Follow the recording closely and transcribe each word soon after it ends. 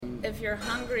if you're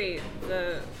hungry,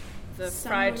 the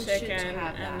fried chicken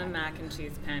and the mac and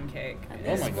cheese pancake.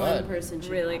 Oh my God. One person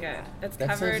should Really have good. that. It's That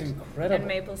covered sounds incredible. in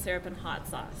maple syrup and hot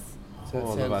sauce.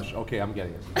 Oh, the mush. Okay, I'm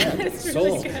getting it. It's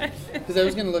really good. Because I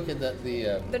was going to look at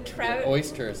the trout- the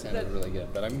oyster sounded really good,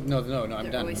 but I'm no, I'm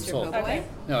done. I'm Oyster sold. po' boy? Okay.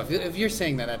 No, if you're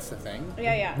saying that that's the thing,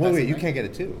 Yeah. Wait, you can't get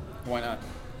it too. why not?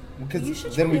 Because You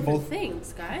should then try we different both.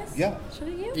 things, guys. Yeah.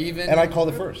 Shouldn't you? Even And I called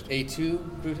it first. A2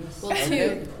 Brutus. Well,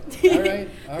 Okay. two. All right.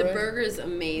 The burger's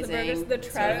amazing. The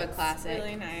trout sort of a classic.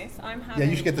 really nice. I'm having. Yeah,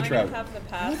 you should get the trout. I'm gonna have the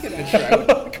pasta. Look at the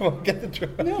trout. Come on, get the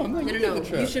trout. No, I'm not No. getting the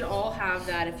trout. You should all have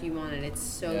that if you want it. It's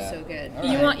so Yeah. so good. All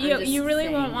You right. want I'm you just you really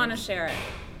saying won't want to that. share it.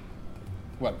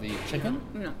 What, the chicken?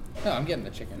 No. No, I'm getting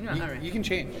the chicken. No, you, all right. you can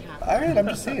change. All right, I'm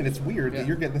just saying, it's weird Yeah. that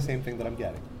you're getting the same thing that I'm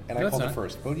getting. And No, I it's called it not.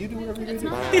 first. But you do whatever you're It's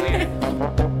going to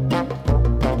not do.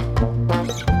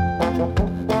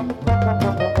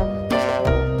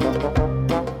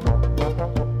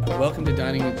 Welcome to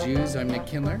Dining with Jews. I'm Nick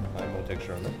Kindler. I'm Motek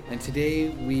Sherman. And today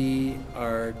we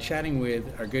are chatting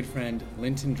with our good friend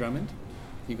Linton Drummond.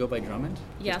 You go by Drummond? Just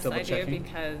Yes, double I do checking.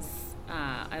 because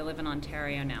I live in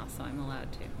Ontario now, so I'm allowed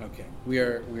to. Okay. We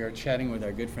are chatting with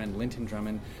our good friend Linton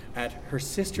Drummond at her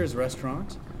sister's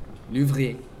restaurant,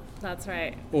 Louvrier. That's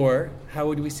right. Or how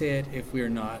would we say it if we are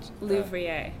not?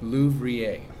 Louvrier.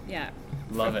 Louvrier. Yeah.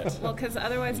 Love it. Well, because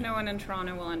otherwise no one in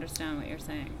Toronto will understand what you're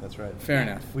saying. That's right. Fair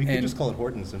enough. We could And- just call it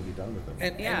Hortons and be done with it.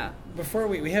 And, Yeah. and before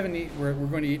we haven't we're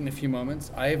going to eat in a few moments.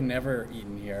 I have never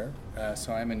eaten here,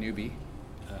 so I'm a newbie.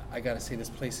 I got to say this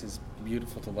place is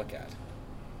beautiful to look at.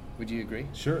 Would you agree?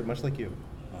 Sure, much like you.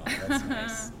 Oh, that's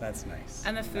nice. That's nice.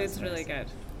 And the That's food's really nice. good.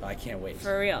 I can't wait.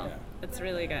 For real. Yeah. It's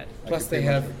really good. Plus could they say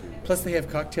have much like you. plus they have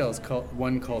cocktails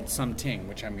one called Something,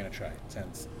 which I'm going to try.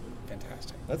 Sounds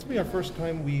fantastic. That's be our first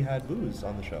time we had booze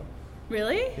on the show.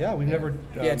 Really? Yeah, we've never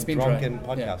Yeah, it's been drunk dry. and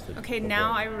Yeah. podcasted. Okay, before.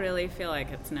 now I really feel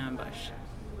like it's an ambush.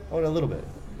 Oh, a little bit.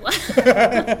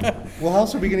 Well, how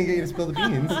else are we going to get you to spill the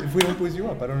beans if we don't booze you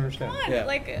up? I don't understand. Come on, Yeah.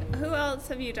 like, who else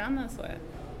have you done this with?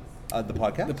 The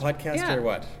podcast? The podcast Yeah. or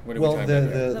what? What are Well, we talking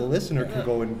about here? the listener can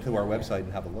go into our website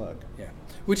and have a look. Yeah,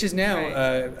 which is now,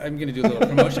 Right. I'm going to do a little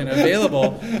promotion,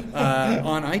 available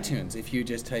on iTunes if you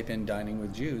just type in Dining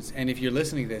with Jews. And if you're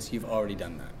listening to this, you've already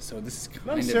done that. So this is kind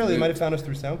Not of necessarily. You moot. might have found us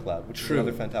through SoundCloud, which True. is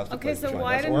another fantastic Okay, place so to join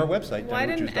why us. didn't, Or our website, why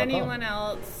didn't dinewithjews.com. anyone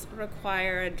else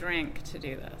require a drink to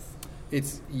do this?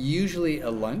 It's usually a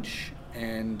lunch,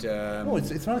 and No,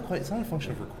 it's not quite. It's not a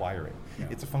function of requiring. No.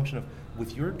 It's a function of,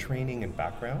 with your training and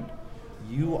background,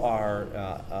 you are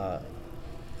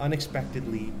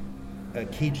unexpectedly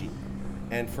cagey,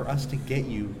 and for us to get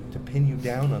you to pin you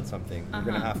down on something, we're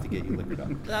going to have to get you liquored up.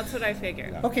 That's what I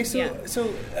figured. Yeah. okay. So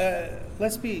Yeah.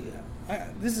 let's be.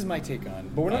 This is my take on.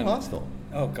 But we're not on- hostile.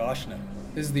 Oh gosh, no.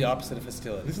 This is the opposite of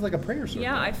hostility. This is like a prayer circle.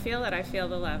 Yeah, I feel it. I feel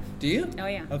the love. Do you? Oh,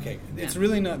 yeah. Okay. It's Yeah.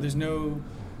 really not. There's no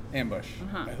ambush.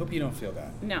 Uh-huh. I hope you don't feel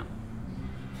that. No.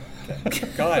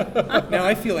 God, now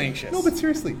I feel anxious. No, but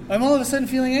seriously, I'm all of a sudden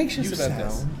feeling anxious you about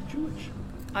this. sound Jewish.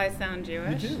 I sound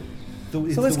Jewish. You do.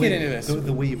 It's So let's the get way- into this.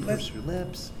 The way you purse your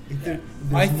lips. There's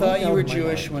I no thought you doubt were in my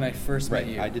Jewish mind. when I first Right,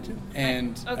 met you. I did too.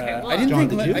 And Okay, well- I didn't John,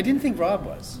 think did you? I didn't think Rob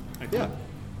was. Yeah.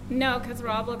 No, because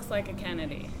Rob looks like a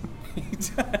Kennedy.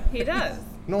 He does.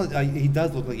 No, he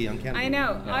does look like a young Kennedy. I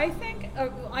know. Yeah. I think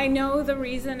I know the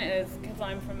reason is because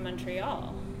I'm from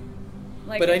Montreal.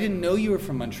 Like, But I didn't know you were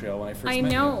from Montreal when I first I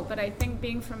met know, but I think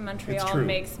being from Montreal true.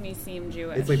 makes me seem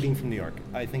Jewish. It's like being from New York.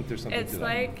 I think there's something It's to that.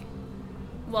 like,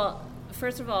 well,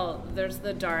 first of all, there's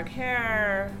the dark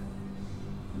hair,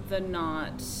 the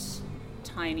not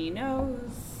tiny nose,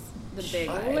 the big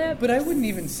you. lips. But I wouldn't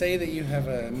even say that you have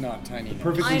a not tiny nose.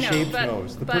 perfectly I know, shaped but,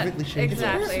 nose. The but perfectly shaped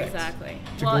exactly, nose. exactly.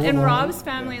 To Well, go in along- Rob's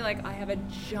family, yeah. like I have a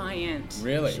giant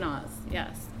Really? schnoz. Yes.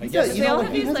 I Yeah, guess you They know all what?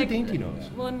 have He these has a like dainty nose.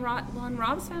 Well, in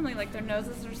Rob's family, like their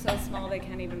noses are so small they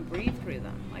can't even breathe through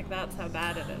them. Like that's how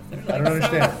bad it is. They're, I like, don't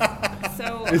understand.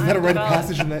 So Is that a rite of undeveloped.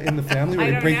 passage in the family where I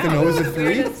they don't break know. the nose at It's the three?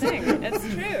 weirdest thing.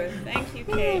 It's true. Thank you,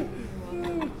 Kate.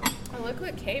 Oh, look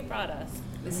what Kate brought us.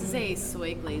 This is a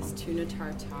soy glazed tuna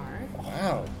tartare.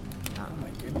 Wow. Oh my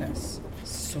goodness.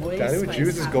 Soy Dining with spice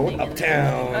Jews is going happening in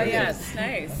uptown. Oh yeah, it's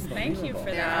nice. Thank you for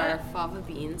There are that. fava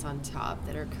beans on top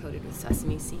that are coated with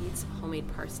sesame seeds, homemade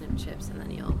parsnip chips, and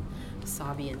then you'll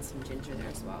wasabi and some ginger there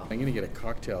as well. I'm gonna get a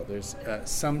cocktail. There's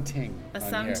Something. A on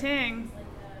here. something.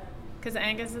 Because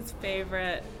Angus's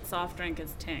favorite soft drink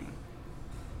is Ting.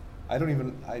 I don't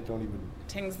even.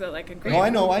 Ting's the like a grape. No, I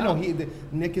know. Oh.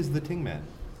 Nick is the Ting man.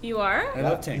 You are? I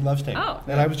love Ting. He loves Ting. Oh.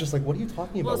 And I was just like, what are you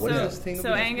talking Well, about? What so, is this Ting?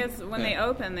 so Angus, when they Yeah.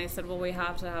 opened, they said, well, we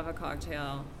have to have a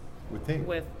cocktail with Ting.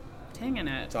 with Ting in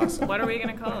it. It's awesome. What are we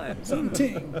going to call it?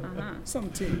 Something. Uh-huh.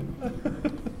 Something.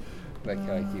 Like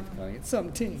how I keep calling it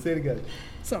something. Say it again.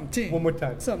 Something. One more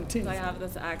time. Something. So I have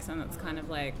this accent that's kind of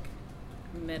like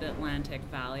mid-Atlantic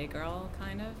Valley girl,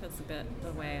 kind of. It's a bit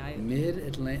the way I...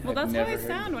 Mid-Atlantic. Well, that's how I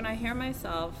sound when I hear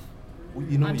myself Well,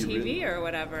 you know on you TV really- or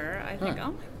whatever. I think,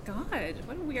 Huh. oh my God,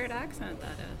 what a weird accent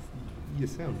that is. You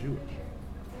sound Jewish.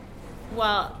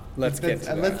 Well, Let's get to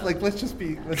that. Let's just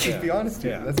be honest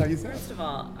here. Yeah. That's how you sound. first of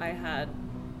all, I had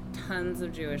tons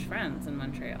of Jewish friends in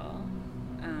Montreal.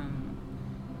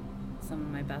 Some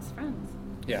of my best friends.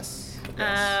 Yes.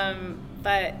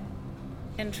 But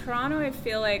in Toronto, I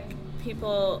feel like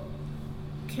people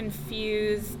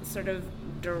confuse sort of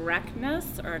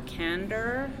directness or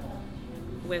candor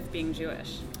with being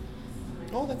Jewish.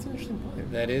 Oh, that's an interesting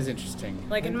point. That is interesting.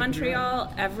 Like in I think you're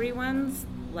Montreal, everyone's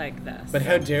like this. But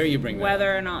how dare you bring that up?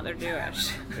 Whether or not they're Jewish.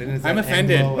 And is I'm that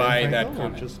offended Anglo by and that Franco, or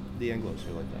comment. just the Anglos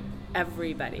who are like that?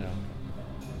 Everybody.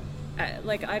 Yeah.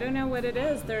 Like, I don't know what it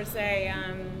is. There's a...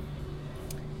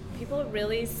 people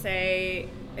really say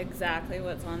exactly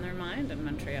what's on their mind in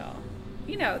Montreal.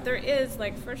 You know, there is,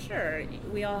 like, for sure,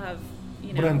 we all have,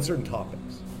 you know... But on certain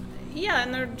topics. Yeah,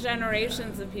 and there are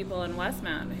generations of people in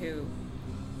Westmount who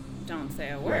don't say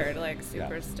a word, Right. like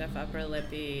super Yeah. stiff upper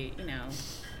lippy, you know,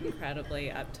 incredibly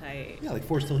uptight Yeah, like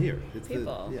Forest Hill here. It's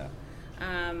people. yeah.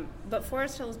 But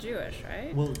Forest Hill's Jewish,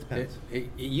 right? Well, it depends. It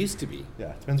used to be.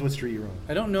 Yeah, it depends what street you're on.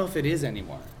 I don't know if it is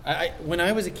anymore. When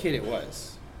I was a kid, it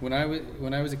was. When I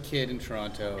was a kid in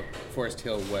Toronto, Forest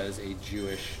Hill was a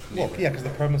Jewish Well, neighborhood. yeah, because the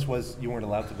premise was you weren't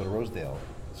allowed to go to Rosedale.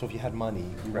 So if you had money, you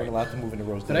Right. weren't allowed to move into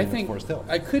Rosedale But I and think Forest Hill.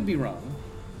 I could be wrong,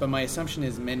 but my assumption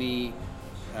is many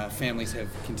families have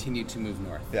continued to move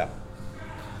north. Yeah.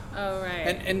 Oh,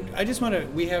 right. And I just want to.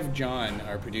 We have John,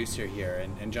 our producer here,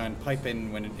 and John, pipe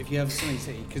in if you have something to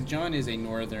say, because John is a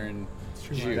northern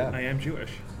true, Jew. yeah. I am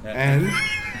Jewish.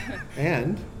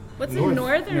 And What's north. a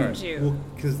northern North. Jew? Well,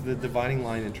 because the dividing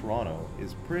line in Toronto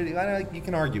is pretty. You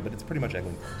can argue, but it's pretty much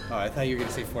Eglinton. Oh, I thought you were going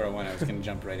to say 401. I was going to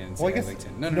jump right in and say Well, I guess-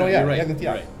 Eglinton. No, no, yeah, you're right. Eglinton,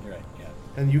 You're yeah. right. You're right.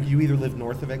 Yeah. And you either live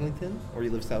north of Eglinton or you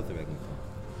live south of Eglinton.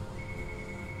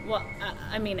 Well,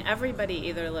 I mean, everybody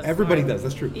either lives... Everybody north- does.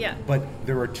 That's true. Yeah. But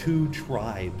there are two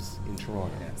tribes in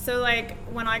Toronto. Yeah. So, like,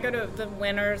 when I go to the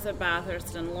Winners at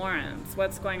Bathurst and Lawrence,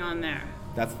 what's going on there?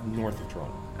 That's north of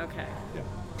Toronto. Okay. Yeah.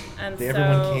 And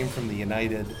Everyone came from the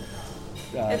United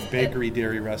It's- Bakery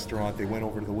Dairy Restaurant. They went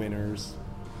over to the Winners.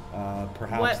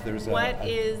 Perhaps there's a. What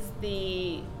is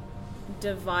the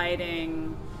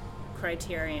dividing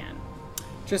criterion?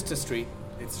 Just a street.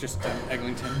 It's just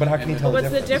Eglinton. But how can you tell What's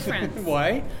the the difference? difference?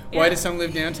 Why? Yeah. Why do some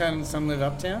live downtown and some live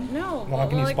uptown? No. Well, how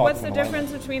can you like, spot what's them the in a lineup?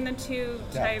 difference between the two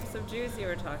Yeah. types of Jews you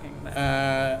were talking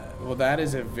about? Well, that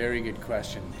is a very good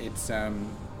question. It's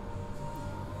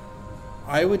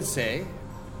I would say,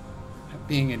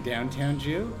 being a downtown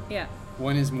Jew, Yeah.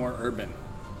 one is more urban.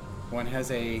 One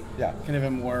has a Yeah. kind of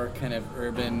a more kind of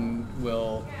urban,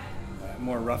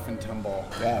 more rough and tumble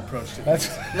Yeah. approach to That's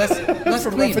less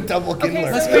from clean. Rough and Tumble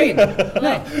Kindler. Less clean.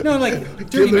 No, like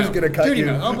dirty Kindler's mouth. gonna cut dirty you.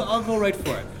 mouth. I'll go right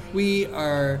for it. We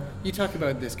are. You talk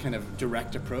about this kind of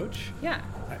direct approach. Yeah.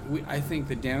 I think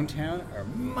the downtown are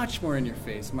much more in your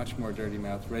face, much more dirty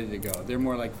mouth, ready to go. They're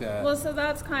more like the Well, so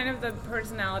that's kind of the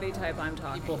personality type I'm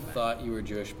talking people about. thought you were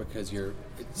Jewish because it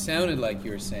sounded like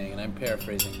you were saying, and I'm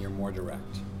paraphrasing, you're more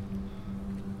direct.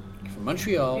 You're from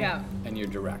Montreal, Yeah. and you're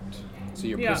direct. So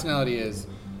your Yeah. personality is,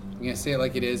 I'm going to say it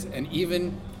like it is, and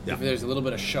even Yeah. if there's a little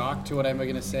bit of shock to what I'm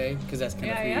going to say, because that's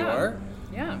kind of who you are,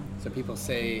 Yeah. so people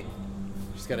say,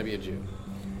 just got to be a Jew.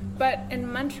 But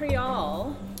in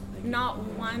Montreal, not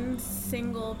one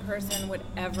single person would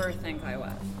ever think I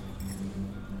was,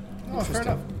 Oh, fair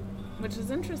enough. which is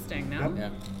interesting, no? Yep. Yeah.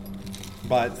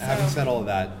 But having said all of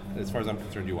that, as far as I'm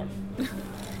concerned, you are. There's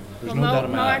Well, no doubt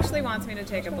in Mo my mind. actually wants me to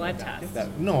take a blood test.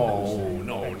 No,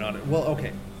 not it. Well,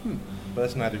 okay. But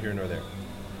that's neither here nor there.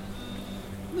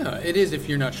 No, it is if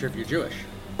you're not sure if you're Jewish.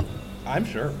 I'm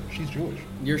sure she's Jewish.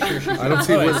 You're sure she's I don't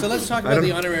see All right, what- so let's talk I about don't-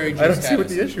 the honorary Jew I don't status. see what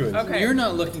the issue is. Okay. You're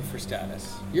not looking for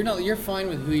status. You're fine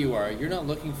with who you are. You're not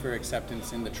looking for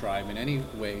acceptance in the tribe in any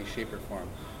way, shape, or form.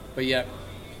 But yet,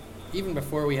 even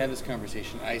before we had this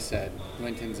conversation, I said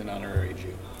Linton's an honorary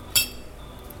Jew.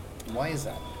 Why is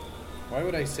that? Why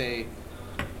would I say?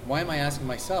 Why am I asking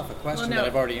myself a question no. that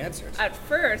I've already answered? At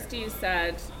first, you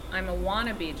said, I'm a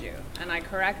wannabe Jew, and I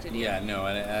corrected you. Yeah, no,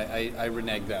 and I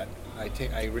renege that.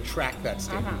 I retract that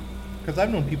statement. Uh-huh. Because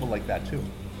I've known people like that too.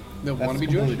 The That's wannabe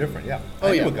completely Jewish? different, yeah. Oh,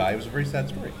 I yeah. knew a guy, it was a very sad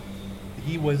story.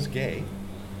 He was gay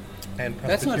and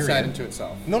That's Presbyterian. not sad into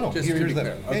itself. No, Just here's to be the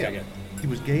clear. Okay, good. He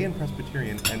was gay and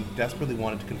Presbyterian and desperately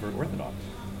wanted to convert Orthodox,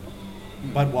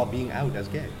 but while being out as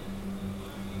gay.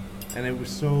 And it was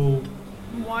so...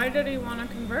 Why did he want to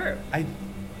convert?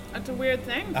 That's a weird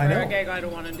thing for I know. a gay guy to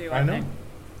want to do. I know. think.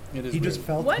 It is He just weird.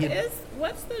 felt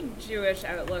What's the Jewish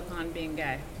outlook on being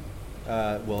gay?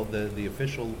 well, the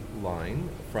official line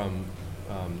from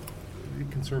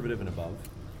conservative and above,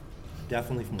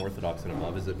 definitely from Orthodox and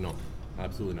above, is that no,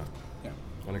 absolutely not. Yeah.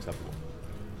 Unacceptable.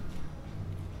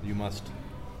 You must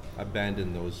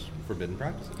abandon those forbidden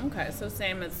practices. Okay, so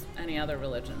same as any other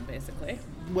religion, basically.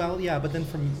 Well, yeah, but then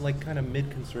from like kind of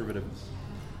mid-conservative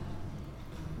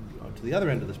to the other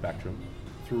end of the spectrum,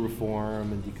 through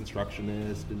reform and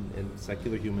deconstructionist and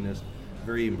secular humanist,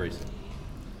 very embracing.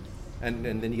 And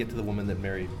then you get to the woman that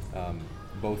married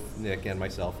both Nick and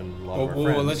myself and a lot of our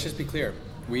friends. Well, let's just be clear.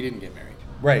 We didn't get married.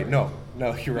 Right, no,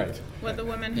 you're right. What, the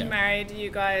woman who Yeah. married you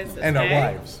guys is And our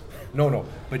gay? wives. No,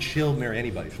 but she'll marry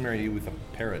anybody. She'll marry you with a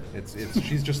parrot. It's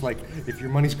she's just like, if your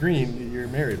money's green, you're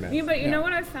married, man. Yeah, but you know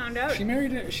what I found out? She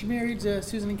married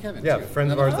Susan and Kevin. Yeah, too.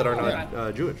 friends of Another- ours that are Oh,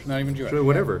 not Jewish. Not even Jewish. So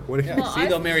whatever. What Yeah. Well, See,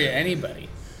 they'll marry anybody.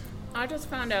 I just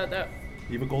found out that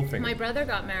You have a gold finger. my brother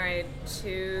got married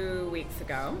 2 weeks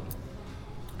ago,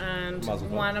 and Mazel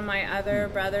tov. one of my other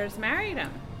brothers married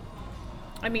him.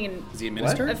 I mean, Is he a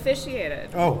minister?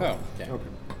 officiated. Oh, okay.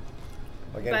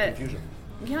 Again, But- confusion.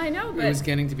 Yeah, I know, but It was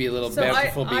getting to be a little so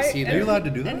bountiful BC Are there. you allowed to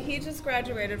do that? And he just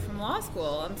graduated from law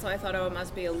school, and so I thought, oh, it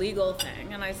must be a legal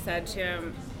thing. And I said to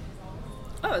him,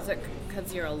 oh, is it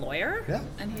because you're a lawyer? Yeah.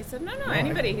 And he said, no, I-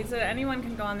 anybody. He said, anyone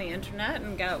can go on the internet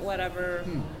and get whatever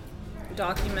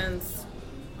documents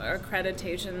or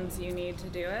accreditations you need to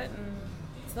do it. And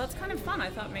so that's kind of fun. I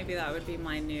thought maybe that would be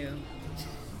my new...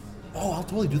 Oh, I'll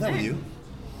totally do that with you.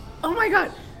 Oh my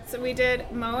God. So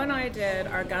Mo and I did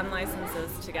our gun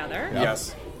licenses together.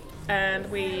 Yes. And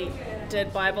we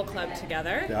did Bible club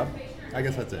together. Yeah. I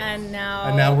guess that's it. And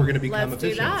now we're going to become let's do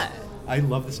officials. that. I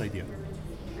love this idea.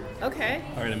 Okay.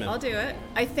 All right, I'm in. I'll do it.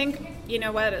 I think, you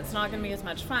know what, it's not going to be as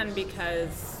much fun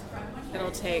because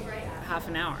it'll take half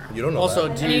an hour. You don't know Also,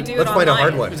 that. do And you, you do Let's it find a online.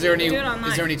 hard one. is there any Do it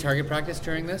online. target practice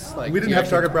during this? Like, We do didn't you have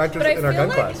actually- target practice But I in our feel gun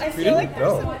like, class. I We feel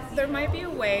didn't? like there might be a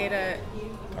way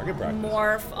to Target practice.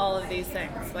 morph all of these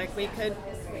things. Like we could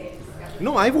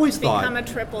No, I've always become a thought.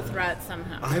 triple threat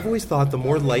somehow. I've always thought the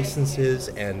more licenses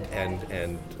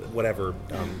and whatever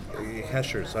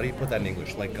heshers. How do you put that in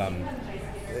English? Like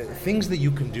things that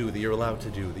you can do, that you're allowed to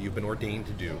do, that you've been ordained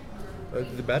to do,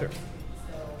 the better.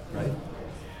 Right?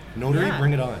 Notary, Yeah.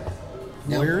 bring it on.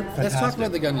 Now, Lawyer, let's fantastic. talk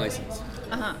about the gun license.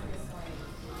 Uh-huh.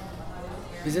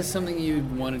 Is this something you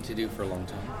wanted to do for a long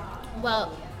time?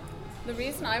 Well, the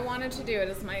reason I wanted to do it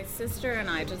is my sister and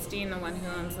I, Justine, the one who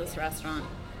owns this restaurant,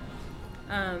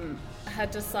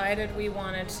 had decided we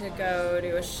wanted to go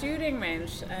to a shooting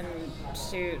range and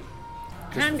shoot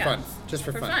Just for handguns. fun. Just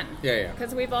for fun. Yeah.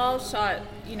 Because we've all shot,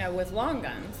 with long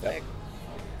guns. Yep. Like,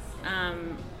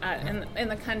 in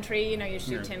the country, you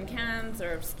shoot Yeah. tin cans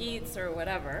or skeets or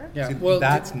whatever. Yeah. See, well,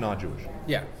 that's not Jewish.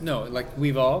 yeah. No, like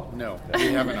we've all. No,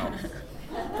 we haven't all.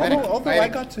 Although I I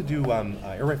got to do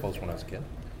air rifles when I was a kid.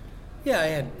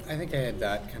 Yeah, I think I had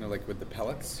that kind of like with the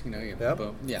pellets. You Yep.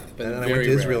 boom. Yeah. But And then I very went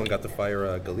to Israel rare. and got to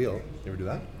fire Galil. You ever do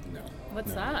that? No. What's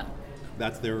no. that?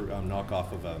 That's their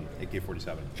knockoff of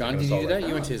AK-47. John, did you do that?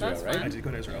 You went to Oh, Israel, that's right? fun. I did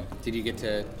go to Israel. Did you get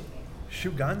to?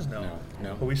 Shoot guns? No.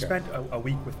 No. But we Okay. spent a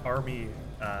week with Army,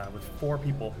 with 4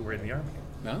 people who were in the Army.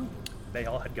 No. They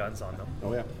all had guns on them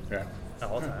Oh yeah. Yeah. at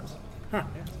all times. Huh.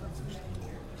 Yeah, that's interesting.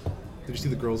 Did you see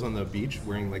the girls on the beach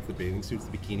wearing like the bathing suits,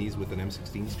 the bikinis with an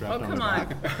M16 strapped Oh, on come their on.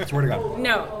 back? I swear to God.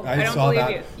 No, I I don't saw believe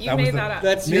that. you. You That was made the- that up.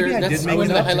 That's Maybe your. I That's did make one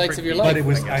of it the up. highlights of your But life. it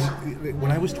was I guess.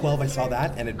 when I was 12, I saw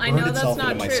that and it I burned know that's itself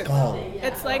not into my true. skull.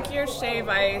 It's like your shave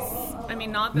ice. I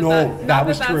mean, not that No, that, that not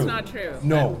was that true. That's not true.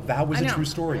 No, but that was I a know. true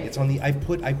story. It's on the. I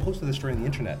posted the story on the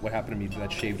internet. What happened to me to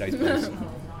that shaved ice place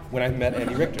when I met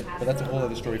Andy Richter. But that's a whole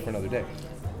other story for another day.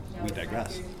 We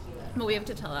digress. But we have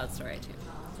to tell that story too.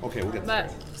 Okay, we'll get.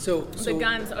 But So the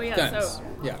guns. Oh yeah. Guns. So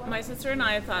Yeah. my sister and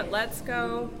I thought, let's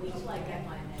go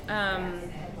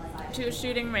to a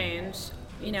shooting range.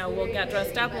 We'll get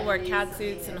dressed up. We'll wear cat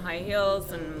suits and high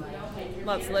heels and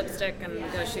lots of lipstick and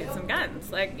go shoot some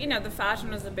guns. Like the fashion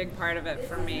was a big part of it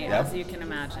for me, Yep. as you can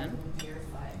imagine.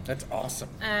 That's awesome.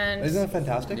 And Isn't that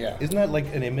fantastic? Yeah. Isn't that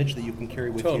like an image that you can carry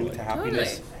with Totally. you to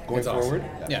happiness Totally. going It's awesome. forward?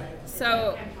 Yeah.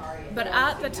 So, but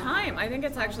at the time, I think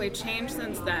it's actually changed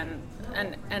since then.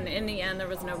 And in the end, there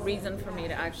was no reason for me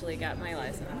to actually get my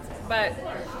license. But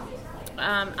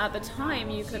at the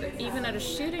time, you could, even at a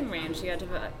shooting range, you had to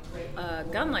have a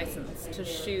gun license to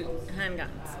shoot handguns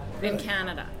in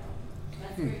Canada.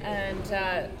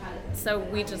 And so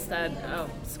we just said, oh,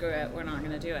 screw it, we're not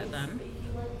going to do it then.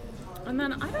 And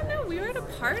then, I don't know, we were at a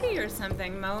party or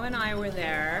something. Mo and I were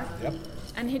there. Yep.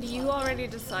 And had you already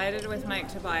decided with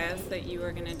Mike Tobias that you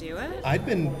were going to do it? I'd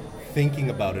been thinking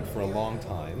about it for a long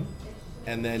time.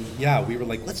 And then, we were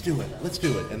like, let's do it.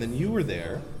 And then you were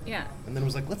there. Yeah. And then it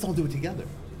was like, let's all do it together.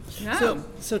 No.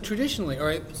 So traditionally,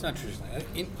 or it's not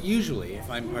traditionally, usually if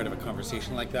I'm part of a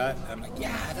conversation like that, I'm like,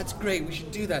 yeah, that's great, we should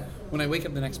do that. When I wake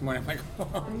up the next morning, I'm like,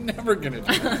 oh, I'm never going to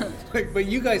do that. But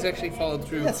you guys actually followed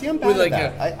through I'm bad with like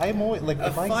at that. I'm always, like, a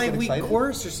if I get 5-week excited-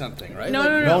 course or something, right? No.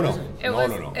 Like,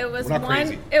 It was We're not one.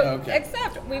 crazy. Okay.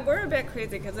 Except we were a bit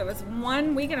crazy because it was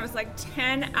one weekend. It was like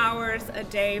 10 hours a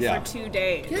day Yeah. for 2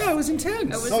 days. Yeah, it was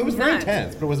intense. It was very nuts.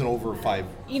 intense, but it wasn't over 5.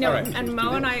 You know, All right. and It was Mo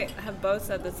 2 and days. I have both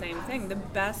said the same thing. The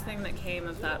best thing that came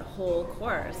of that whole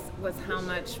course was how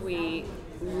much we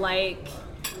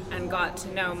and got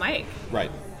to know Mike.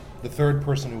 Right. The third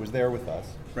person who was there with us.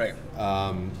 Right.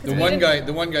 we The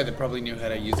one guy that probably knew how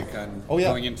to use a gun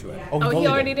going into it. Oh, totally he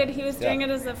already did. He was doing Yeah.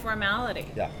 it as a formality.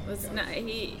 Yeah.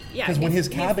 Because when his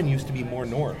cabin used to be more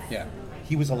north, Yeah.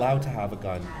 he was allowed to have a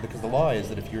gun because the law is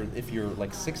that if you're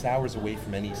like 6 hours away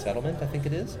from any settlement, I think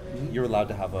it is, you're allowed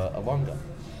to have a long gun.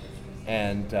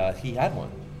 And he had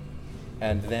one.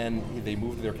 And then they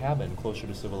moved their cabin closer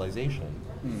to civilization,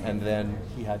 and then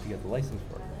he had to get the license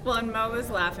for it. Well, and Mo was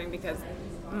laughing because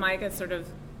Mike is sort of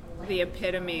the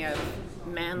epitome of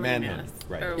manliness Manhood,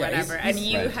 right. or Yeah, whatever, he's- and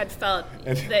you right. had felt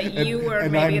And- that you were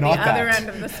and maybe I'm the not other that. end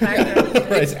of the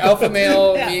spectrum. It's alpha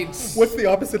male Yeah. meets... What's the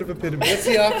opposite of epitome? What's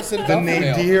the opposite of The alpha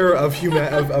male? nadir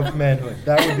of manhood.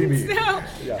 That would be me. So,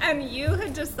 Yeah. and you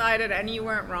had decided, and you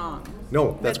weren't wrong.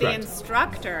 No, that's that the correct.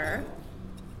 instructor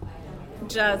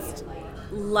just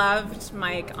loved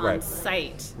Mike on Right.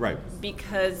 sight, Right.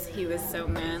 because he was so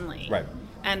manly, Right.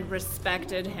 and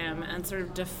respected him and sort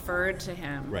of deferred to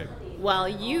him, Right. while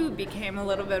you became a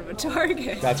little bit of a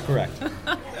target. That's correct.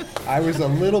 I was a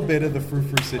little bit of the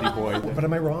frou-frou city boy. But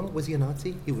am I wrong? Was he a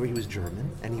Nazi? He was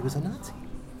German, and he was a Nazi.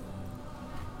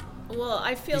 Well,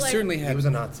 I feel He like certainly had... He was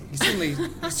a Nazi. He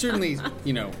certainly,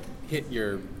 hit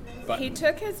your button. he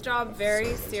took his job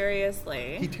very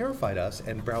seriously. He terrified us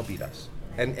and browbeat us.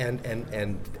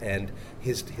 And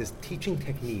his teaching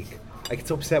technique, I get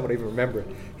so upset when I even remember it.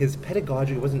 His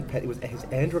pedagogy it was his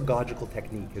andragogical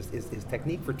technique. His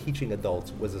technique for teaching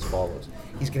adults was as follows.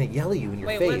 He's going to yell at you in your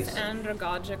Wait, face. what's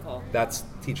andragogical? That's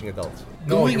teaching adults.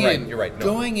 Going no, in- you're right. No.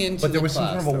 going into but there the was some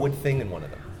class, sort of a though. wood thing in one of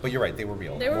them. But you're right, they were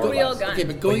real. They were more or real less. guns. Okay,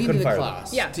 but But going you into the couldn't fire them.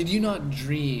 class, Yeah. did you not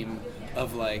dream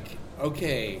of like,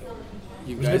 okay,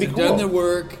 you was guys gonna have be done cool. the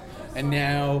work, and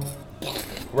now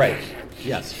Right.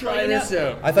 Yes. try this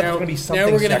out. I thought there now, was gonna be something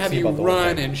Now we're gonna have sexy you about the whole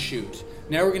run thing. and shoot.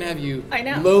 Now we're gonna have you I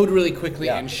know. load really quickly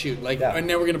Yeah. and shoot. Like, Yeah. and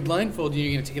now we're gonna blindfold you.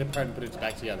 You're gonna take it apart and put it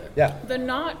back together. Yeah. The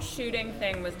not shooting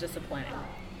thing was disappointing.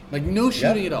 Like no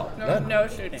shooting at all. No, None. no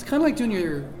shooting. It's kind of like doing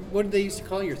your, what did they used to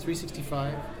call it, your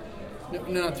 365? No, not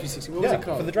 360. What was Yeah, it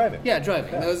called? for the driving. Yeah,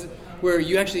 driving. Yeah. That was where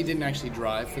you actually didn't actually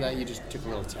drive for that. You just took a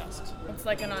little test. It's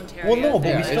like an Ontario. Well, no, but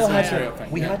thing. we Yeah, still it's had an Ontario to.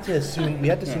 thing, We yeah. had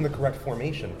to assume the correct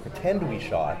formation, pretend we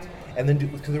shot, and then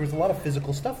because there was a lot of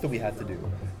physical stuff that we had to do,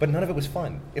 but none of it was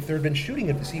fun. If there had been shooting,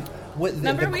 the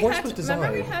Remember, course was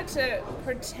designed. we had to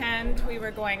pretend we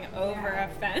were going over a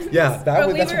fence. Yeah, But that's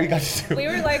what we got to do. We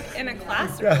were like in a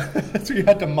classroom. Yeah, so you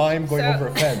had to mime going So- over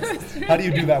a fence. How do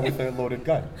you do that with a loaded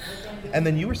gun? And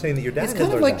then you were saying that your dad It's had kind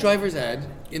of learned like that. driver's ed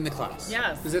in the class.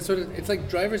 Yes. Is that sort of? It's like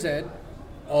driver's ed,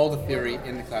 all the theory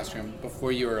in the classroom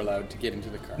before you are allowed to get into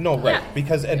the car. No, right. Yeah.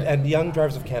 Because and young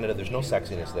drivers of Canada, there's no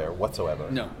sexiness there whatsoever.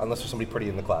 No. Unless there's somebody pretty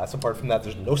in the class. Apart from that,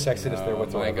 there's no sexiness there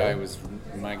whatsoever.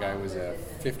 My guy was a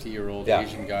 50-year-old Yeah.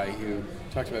 Asian guy who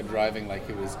talked about driving like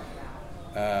it was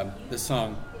the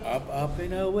song "Up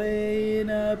and Away in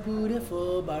a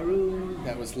Beautiful Barroom."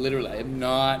 That was literally. I'm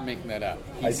not making that up.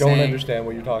 He I don't sang- understand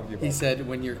what you're talking about. He said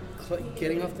when you're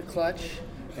getting off the clutch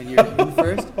and you're in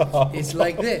first, it's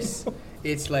like this.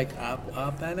 It's like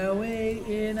up and away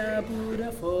in a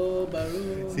beautiful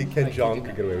barroom. See, Ken Like, Jeong he could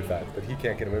did get away with that, but he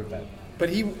can't get away with that. But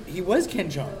he was Ken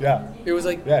Jeong. Yeah. It was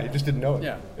like Yeah, he just didn't know it.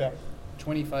 Yeah. Yeah.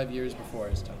 25 years before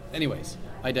his time. Anyways,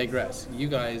 I digress. You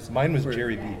guys. Mine was were-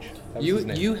 Jerry Beach. That was his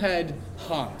name. You had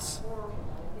Hans.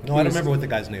 No, I don't remember what the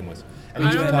guy's name was. And I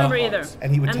he don't would remember talk- either.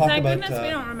 And he would talk thank about. goodness we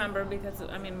don't remember because,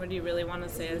 I mean, would you really want to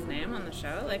say his name on the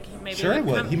show? Like, maybe Sure, he I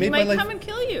would. Come, He made my might life- come and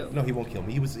kill you. No, he won't kill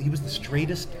me. He was the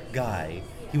straightest guy.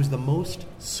 He was the most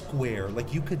square.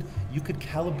 Like you could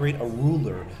calibrate a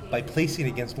ruler by placing it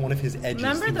against one of his edges.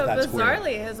 Remember, He was though, that square.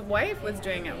 bizarrely, his wife was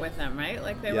doing it with him, right?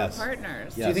 Like, they Yes. were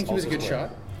partners. Yeah. Do you think he was a also good square.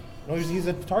 shot? No, he's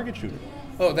a target shooter.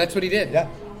 Oh, that's what he did. Yeah.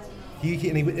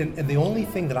 And the only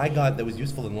thing that I got that was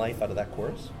useful in life out of that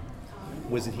course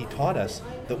was that he taught us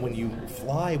that when you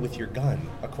fly with your gun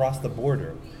across the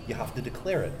border, you have to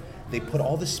declare it. They put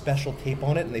all this special tape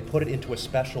on it, and they put it into a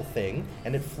special thing,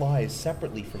 and it flies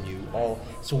separately from you all.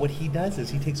 So what he does is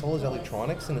he takes all his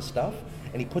electronics and his stuff,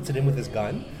 and he puts it in with his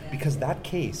gun, because that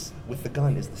case with the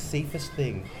gun is the safest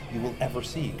thing you will ever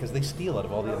see, because they steal out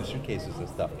of all the other suitcases and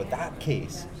stuff. But that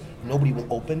case, nobody will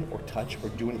open or touch or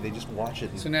do anything. They just watch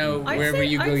it. So now, wherever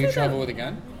you go, you travel with a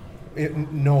gun?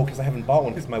 No, because I haven't bought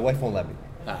one, because my wife won't let me.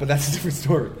 But that's a different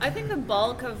story. I think the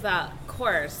bulk of that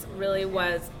course really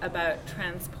was about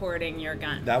transporting your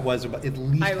gun. That was about at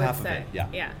least half of it.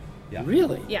 Yeah.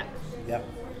 Really? Yeah. Yeah.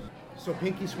 So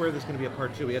Pinky Swear, there's going to be a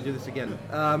part 2. We got to do this again.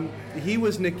 He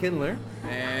was Nick Kindler.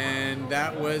 And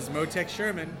that was Motek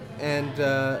Sherman. And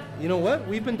you know what?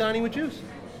 We've been Dining with Juice.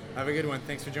 Have a good one.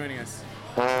 Thanks for joining us.